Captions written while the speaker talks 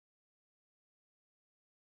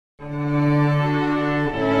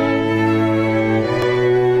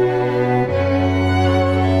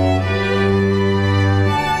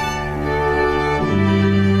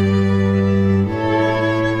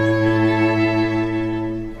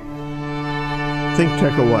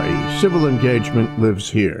ThinkTech Hawaii. Civil engagement lives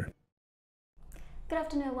here. Good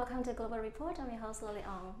afternoon, welcome to Global Report. I'm your host Lily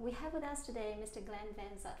Ong. We have with us today Mr. Glenn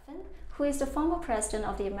Van Zutphen, who is the former president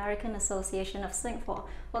of the American Association of Singapore.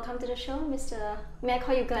 Welcome to the show, Mr. May I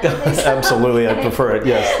call you Glenn, please? Absolutely, I prefer it.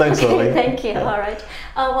 Yes, thanks, okay, Lily. Thank you. All right.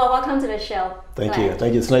 Well, welcome to the show. Thank Glenn. you.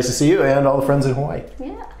 Thank you. It's nice to see you and all the friends in Hawaii.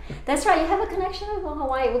 Yeah, that's right. You have a connection with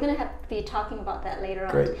Hawaii. We're going to have to be talking about that later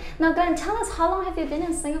on. Great. Now, Glenn, tell us, how long have you been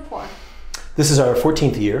in Singapore? This is our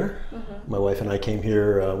 14th year. My wife and I came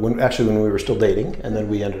here when we were still dating, and then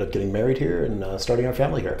we ended up getting married here and starting our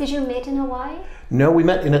family here. Did you meet in Hawaii? No, we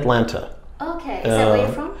met in Atlanta. Okay. Is that where you're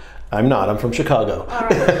from? I'm not. I'm from Chicago. All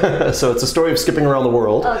right. So it's a story of skipping around the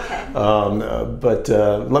world. Okay. But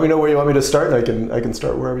let me know where you want me to start, and I can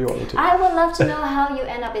start wherever you want me to. I would love to know how you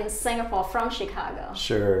end up in Singapore from Chicago.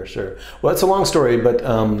 Sure, sure. Well, it's a long story, but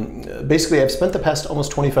basically I've spent the past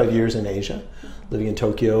almost 25 years in Asia, living in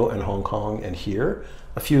Tokyo and Hong Kong and here.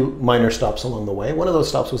 A few minor stops along the way. One of those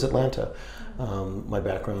stops was Atlanta. My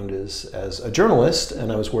background is as a journalist,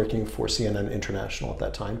 and I was working for CNN International at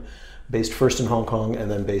that time, based first in Hong Kong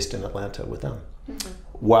and then based in Atlanta with them.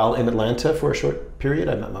 While in Atlanta for a short period,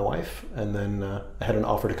 I met my wife, and then I had an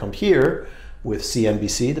offer to come here with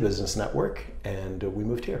CNBC, the business network, and we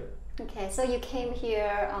moved here. Okay, so you came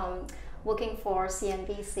here working for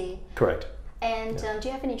CNBC. Correct. And do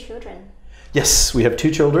you have any children? Yes, we have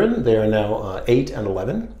two children. They are now 8 and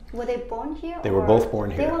 11. Were they born here? They were both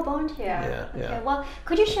born here. They were born here. Yeah, okay. yeah. Well,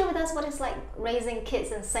 could you share with us what it's like raising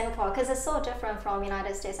kids in Singapore? Because it's so different from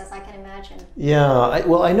United States, as I can imagine. Yeah,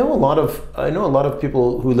 I know a lot of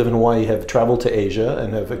people who live in Hawaii have traveled to Asia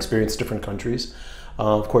and have experienced different countries.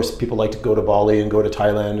 Of course, people like to go to Bali and go to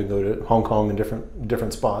Thailand and go to Hong Kong and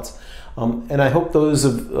different spots. And I hope those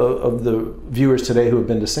of the viewers today who have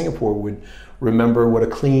been to Singapore would remember what a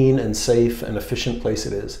clean and safe and efficient place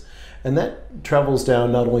it is. And that travels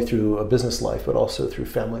down not only through a business life, but also through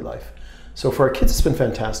family life. So for our kids, it's been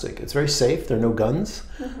fantastic. It's very safe. There are no guns.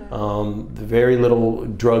 Very little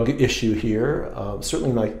drug issue here.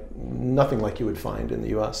 Certainly nothing like you would find in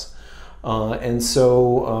the US. And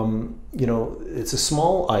so, you know, it's a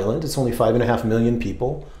small island. It's only 5.5 million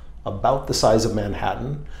people, about the size of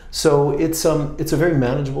Manhattan. So it's a very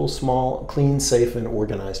manageable, small, clean, safe, and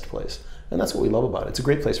organized place. And that's what we love about it. It's a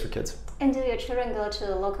great place for kids. And do your children go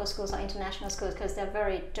to local schools or international schools? Because they're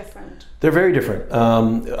very different. They're very different.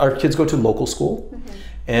 Our kids go to local school.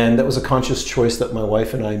 And that was a conscious choice that my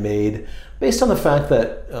wife and I made based on the fact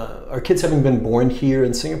that our kids having been born here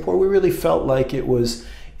in Singapore, we really felt like it was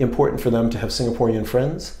important for them to have Singaporean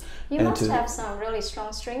friends. You must have some really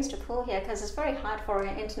strong strings to pull here, because it's very hard for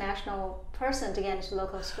an international person to get into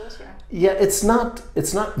local schools here. Yeah, it's not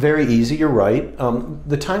very easy, you're right.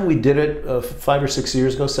 The time we did it 5 or 6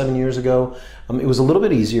 years ago, 7 years ago, it was a little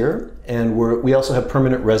bit easier, and we also have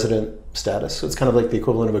permanent resident status, so it's kind of like the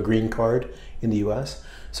equivalent of a green card in the US.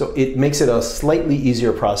 So it makes it a slightly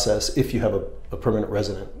easier process if you have a permanent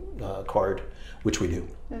resident card, which we do.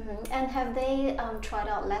 And have they tried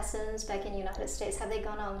out lessons back in the United States? Have they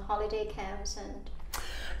gone on holiday camps? And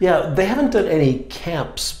yeah, they haven't done any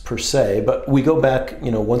camps per se, but we go back, you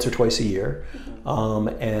know, once or twice a year,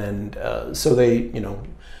 so they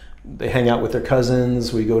hang out with their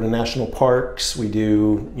cousins. We go to national parks. We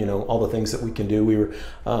do, you know, all the things that we can do. We were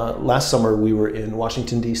last summer we were in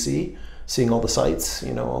Washington D.C. seeing all the sites,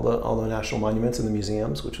 you know, all the national monuments and the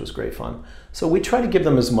museums, which was great fun. So we try to give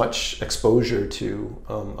them as much exposure to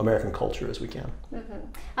American culture as we can.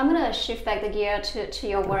 I'm going to shift back the gear to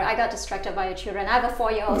your work. I got distracted by your children. I have a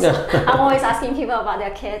 4-year-old, so I'm always asking people about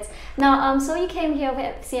their kids. Now, so you came here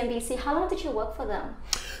with CNBC. How long did you work for them?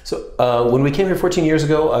 So when we came here 14 years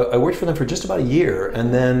ago, I worked for them for just about a year,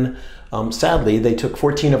 and then sadly they took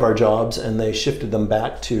 14 of our jobs and they shifted them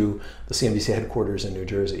back to the CNBC headquarters in New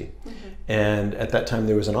Jersey. And at that time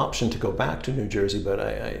there was an option to go back to New Jersey, but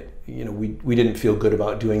we didn't feel good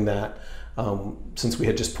about doing that since we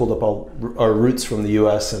had just pulled up all our roots from the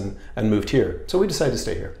US and moved here. So we decided to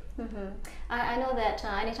stay here. I know that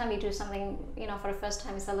anytime you do something, you know, for the first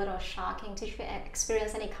time, it's a little shocking. Did you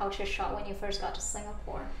experience any culture shock when you first got to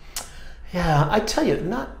Singapore? Yeah, I tell you,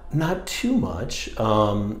 not too much.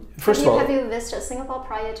 First of all, have you visited Singapore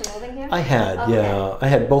prior to moving here? I had, okay. Yeah. I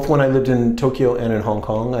had both when I lived in Tokyo and in Hong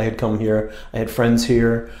Kong. I had come here, I had friends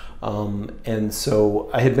here, and so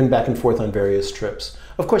I had been back and forth on various trips.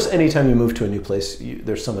 Of course, anytime you move to a new place,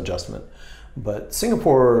 there's some adjustment. But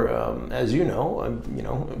Singapore, as you know,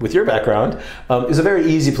 with your background, is a very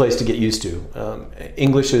easy place to get used to.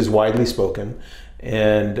 English is widely spoken,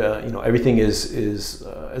 and everything is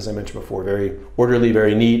as I mentioned before, very orderly,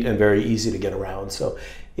 very neat, and very easy to get around. So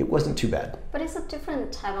it wasn't too bad. But it's a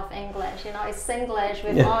different type of English, you know, it's Singlish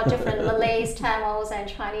with all different Malays, Tamils, and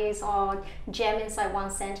Chinese all jammed inside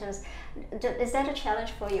one sentence. Is that a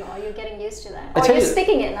challenge for you, or are you getting used to that? Or are you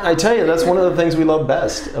speaking it now? I tell you, that's one of the things we love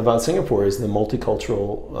best about Singapore is the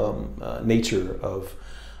multicultural nature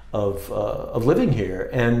of living here.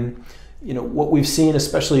 And you know, what we've seen,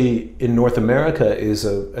 especially in North America, is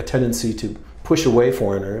a tendency to push away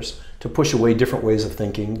foreigners, to push away different ways of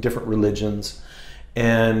thinking, different religions,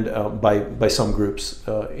 and by some groups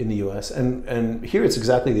in the U.S. And here it's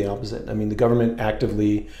exactly the opposite. I mean, the government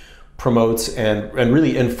actively promotes and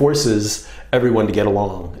really enforces everyone to get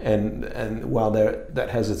along. And while that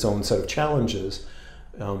has its own set of challenges,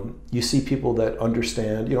 you see people that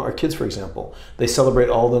understand, you know, our kids, for example, they celebrate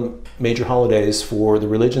all the major holidays for the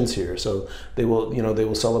religions here. So they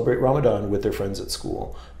will celebrate Ramadan with their friends at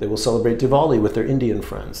school. They will celebrate Diwali with their Indian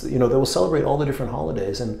friends. You know, they will celebrate all the different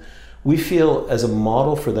holidays. And we feel as a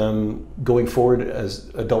model for them going forward as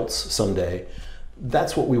adults someday,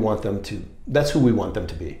 that's who we want them to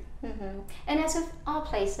be. Mm-hmm. And as with all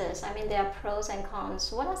places, I mean, there are pros and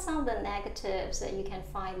cons. What are some of the negatives that you can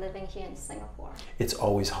find living here in Singapore? It's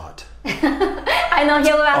always hot. I know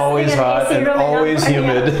here we're always hot and always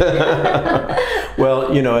humid.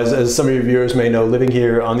 Well, you know, as some of your viewers may know, living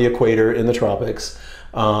here on the equator in the tropics,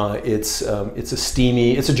 it's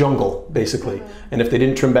a jungle basically. Mm-hmm. And if they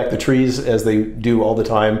didn't trim back the trees as they do all the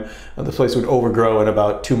time, the place would overgrow in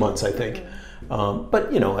about 2 months, I think. Mm-hmm.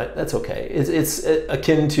 But you know, that's okay. It's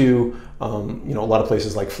akin to you know, a lot of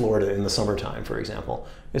places like Florida in the summertime, for example.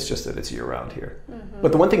 It's just that it's year-round here. Mm-hmm.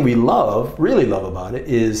 But the one thing we really love about it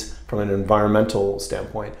is, from an environmental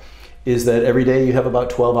standpoint, is that every day you have about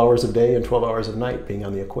 12 hours of day and 12 hours of night being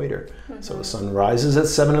on the equator. Mm-hmm. So the sun rises at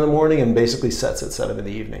 7 in the morning and basically sets at 7 in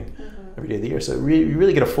the evening, mm-hmm. every day of the year. So you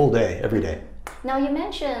really get a full day every day. Now you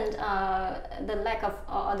mentioned the lack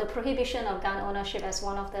of the prohibition of gun ownership as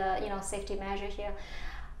one of the safety measures here.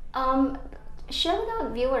 Share with our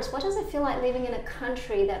viewers, what does it feel like living in a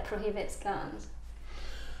country that prohibits guns?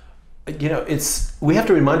 You know, we have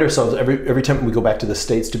to remind ourselves every time we go back to the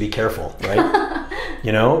States to be careful, right?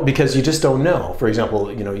 You know, because you just don't know. For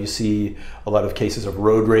example, you know, you see a lot of cases of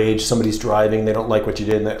road rage. Somebody's driving, they don't like what you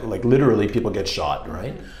did, and like literally people get shot,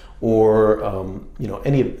 right? Or you know,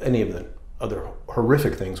 any of the other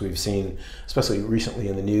horrific things we've seen, especially recently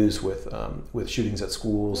in the news with shootings at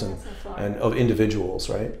schools and of individuals,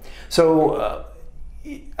 right? So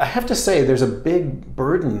I have to say there's a big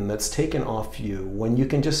burden that's taken off you when you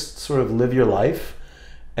can just sort of live your life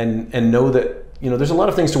and know that, you know, there's a lot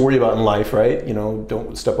of things to worry about in life, right? You know,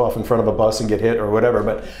 don't step off in front of a bus and get hit or whatever,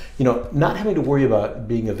 but, you know, not having to worry about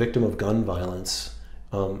being a victim of gun violence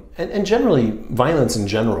and generally violence in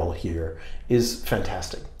general here is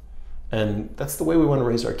fantastic. And that's the way we want to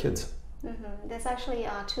raise our kids. Mm-hmm. There's actually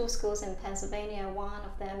 2 schools in Pennsylvania. One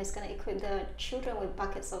of them is going to equip the children with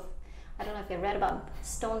buckets of, I don't know if you read about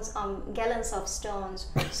stones, gallons of stones,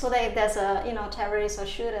 so that if there's a terrorist or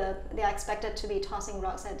shooter, they are expected to be tossing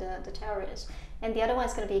rocks at the terrorists. And the other one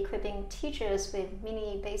is going to be equipping teachers with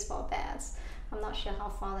mini baseball bats. I'm not sure how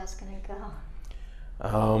far that's going to go.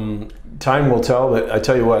 Time will tell, but I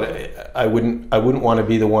tell you what, I wouldn't want to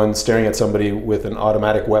be the one staring at somebody with an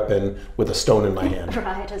automatic weapon with a stone in my hand.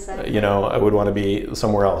 Right, exactly. You know, I would want to be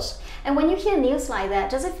somewhere else. And when you hear news like that,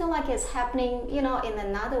 does it feel like it's happening, you know, in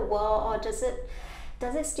another world, or does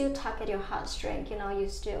it still tug at your heartstring? You know, you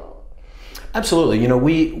still. Absolutely. You know,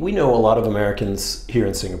 we know a lot of Americans here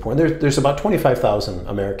in Singapore, and there's about 25,000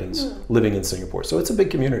 Americans living in Singapore, so it's a big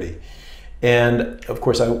community. And of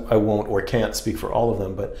course, I won't or can't speak for all of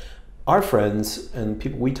them, but our friends and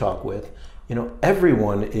people we talk with, you know,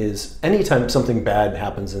 everyone is, anytime something bad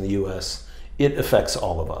happens in the US, it affects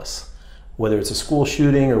all of us, whether it's a school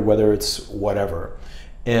shooting or whether it's whatever.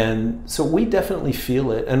 And so we definitely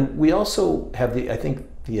feel it. And we also have I think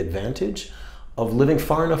the advantage of living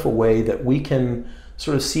far enough away that we can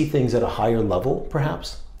sort of see things at a higher level,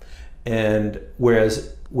 perhaps. And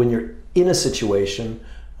whereas when you're in a situation,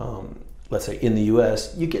 let's say in the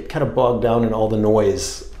US, you get kind of bogged down in all the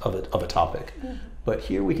noise of a topic. Mm-hmm. But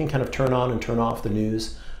here we can kind of turn on and turn off the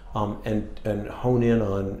news and hone in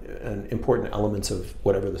on important elements of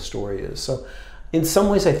whatever the story is. So in some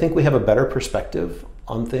ways, I think we have a better perspective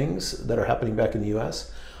on things that are happening back in the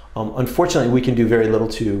US. Unfortunately, we can do very little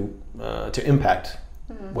to impact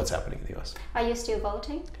what's happening in the US. Are you still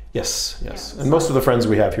voting? Yes. And most of the friends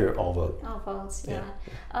we have here all vote. All votes, yeah.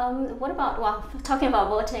 What about, talking about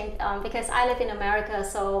voting, because I live in America,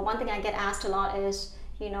 so one thing I get asked a lot is,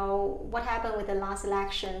 what happened with the last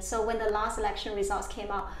election. So when the last election results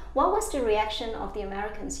came out, what was the reaction of the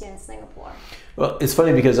Americans here in Singapore? Well, it's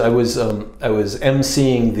funny because I was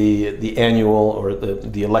emceeing the annual or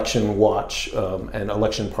the election watch and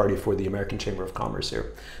election party for the American Chamber of Commerce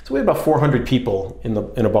here. So we had about 400 people in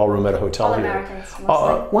a ballroom at a hotel All here. Americans,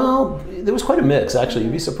 mostly. Well, there was quite a mix actually.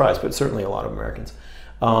 You'd be surprised, but certainly a lot of Americans.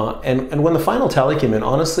 And when the final tally came in,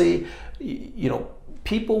 honestly,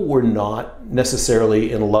 people were not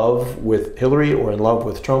necessarily in love with Hillary or in love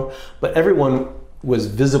with Trump, but everyone was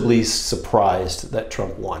visibly surprised that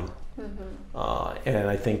Trump won. And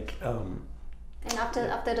I think... and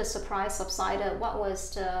after the surprise subsided, what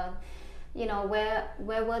was the...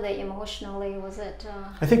 where were they emotionally? Was it...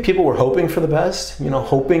 I think people were hoping for the best,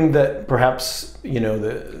 hoping that perhaps,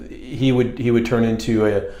 he would turn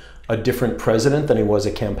into a different president than he was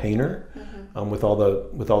a campaigner. With all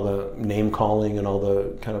the name calling and all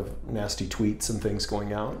the kind of nasty tweets and things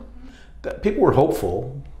going out, that people were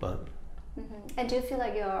hopeful, but. And do you feel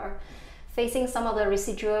like you're facing some of the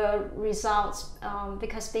residual results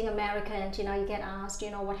because being American, you get asked,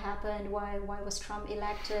 what happened, why was Trump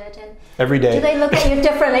elected, and every day. Do they look at you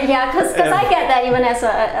differently? Yeah, because I get that even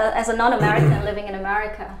as a non-American living in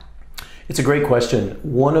America. It's a great question.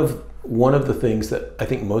 One of the things that I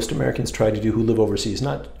think most Americans try to do who live overseas,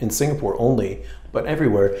 not in Singapore only, but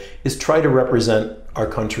everywhere, is try to represent our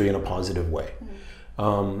country in a positive way.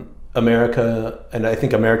 America, and I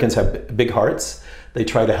think Americans have big hearts. They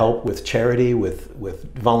try to help with charity, with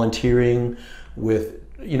volunteering, with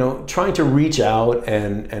trying to reach out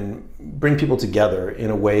and bring people together in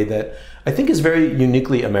a way that I think is very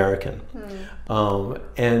uniquely American.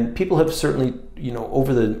 And people have certainly,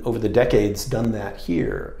 over the decades done that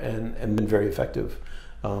here and been very effective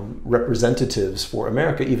representatives for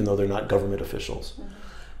America, even though they're not government officials.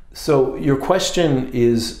 So your question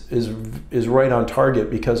is right on target,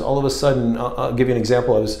 because all of a sudden, I'll give you an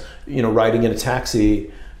example. I was riding in a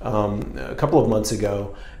taxi a couple of months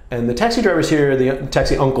ago, and the taxi drivers here, the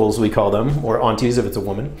taxi uncles we call them, or aunties if it's a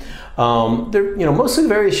woman, they're mostly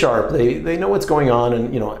very sharp. They know what's going on,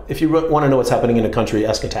 and if you want to know what's happening in a country,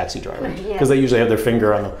 ask a taxi driver, because they usually have their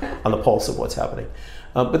finger on the pulse of what's happening.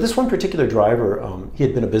 But this one particular driver, he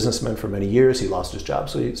had been a businessman for many years. He lost his job,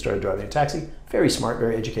 so he started driving a taxi. Very smart,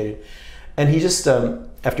 very educated, and he just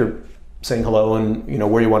after saying hello and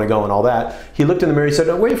where you want to go and all that, he looked in the mirror. He said,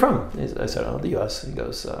 "Oh, where are you from?" I said, "Oh, the U.S." He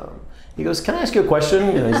goes, "Can I ask you a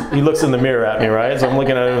question?" He looks in the mirror at me, right? So I'm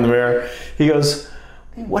looking at him in the mirror. He goes,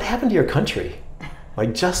 "What happened to your country?"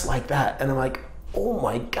 Like, just like that. And I'm like, oh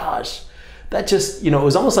my gosh. That just, it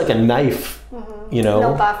was almost like a knife,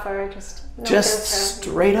 No buffer, just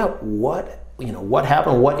straight up, what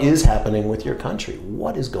happened? What is happening with your country?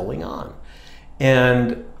 What is going on?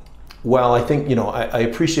 And while I think, I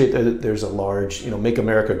appreciate that there's a large, Make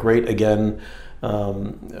America Great Again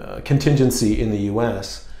contingency in the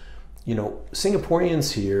U.S.,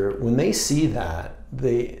 Singaporeans here, when they see that,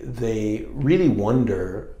 they really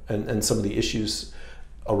wonder, and some of the issues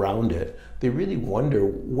around it, they really wonder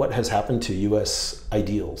what has happened to U.S.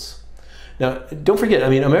 ideals. Now, don't forget,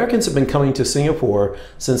 Americans have been coming to Singapore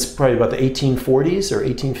since probably about the 1840s or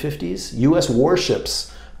 1850s. U.S.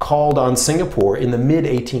 warships called on Singapore in the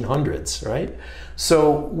mid-1800s, right?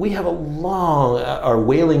 So we have our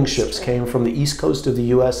whaling ships came from the east coast of the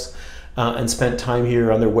U.S., and spent time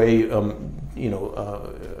here on their way,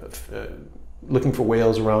 looking for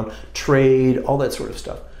whales around, trade, all that sort of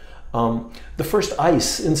stuff. The first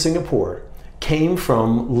ice in Singapore came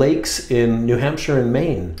from lakes in New Hampshire and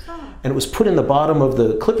Maine, and it was put in the bottom of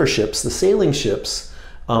the clipper ships, the sailing ships,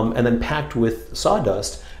 and then packed with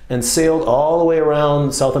sawdust and sailed all the way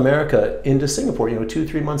around South America into Singapore.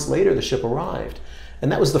 2-3 months later, the ship arrived.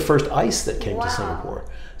 And that was the first ice that came to Singapore.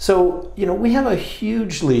 So, we have a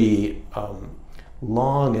hugely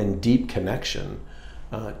long and deep connection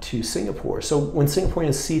to Singapore. So when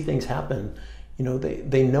Singaporeans see things happen,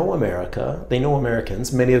 they know America, they know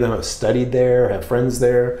Americans. Many of them have studied there, have friends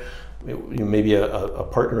there, maybe a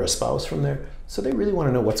partner, a spouse from there. So they really want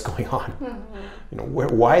to know what's going on.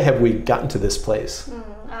 Why have we gotten to this place?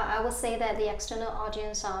 I would say that the external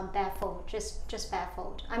audience are baffled, just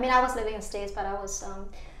baffled. I was living in the States, but I was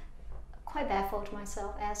quite baffled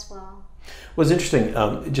myself as well. Well, it's interesting,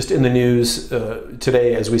 just in the news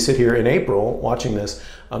today, as we sit here in April watching this,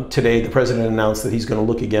 today the president announced that he's going to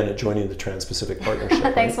look again at joining the Trans-Pacific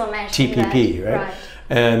Partnership. Thanks for mentioning TPP, that.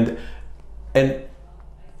 Right? And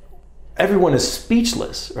everyone is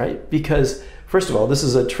speechless, right? Because, first of all, this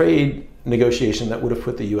is a trade negotiation that would have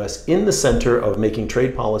put the U.S. in the center of making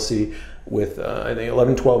trade policy with, I think,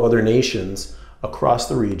 11, 12 other nations across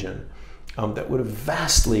the region. that would have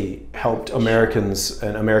vastly helped Americans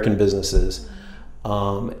and American businesses.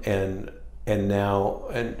 And now,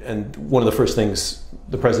 and one of the first things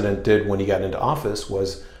the president did when he got into office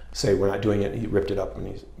was say, we're not doing it. He ripped it up, and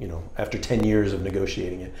he's, after 10 years of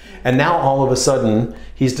negotiating it. And now all of a sudden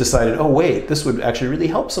he's decided, oh wait, this would actually really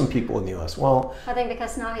help some people in the US. Well, I think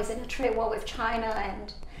because now he's in a trade war with China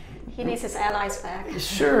and he needs his allies back.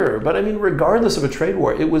 Sure, but I mean, regardless of a trade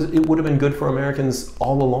war, it would have been good for Americans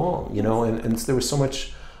all along, and there was so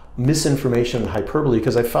much misinformation and hyperbole,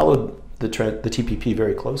 because I followed the TPP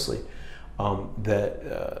very closely,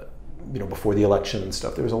 that before the election and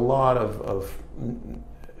stuff, there was a lot of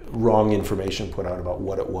wrong information put out about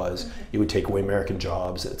what it was. It would take away American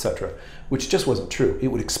jobs, etc., which just wasn't true. It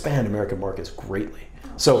would expand American markets greatly.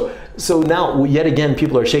 So now, yet again,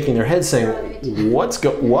 people are shaking their heads saying, what?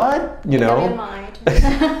 Never mind. So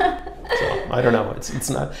I don't know. It's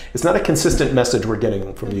not a consistent message we're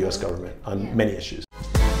getting from the U.S. government on many issues.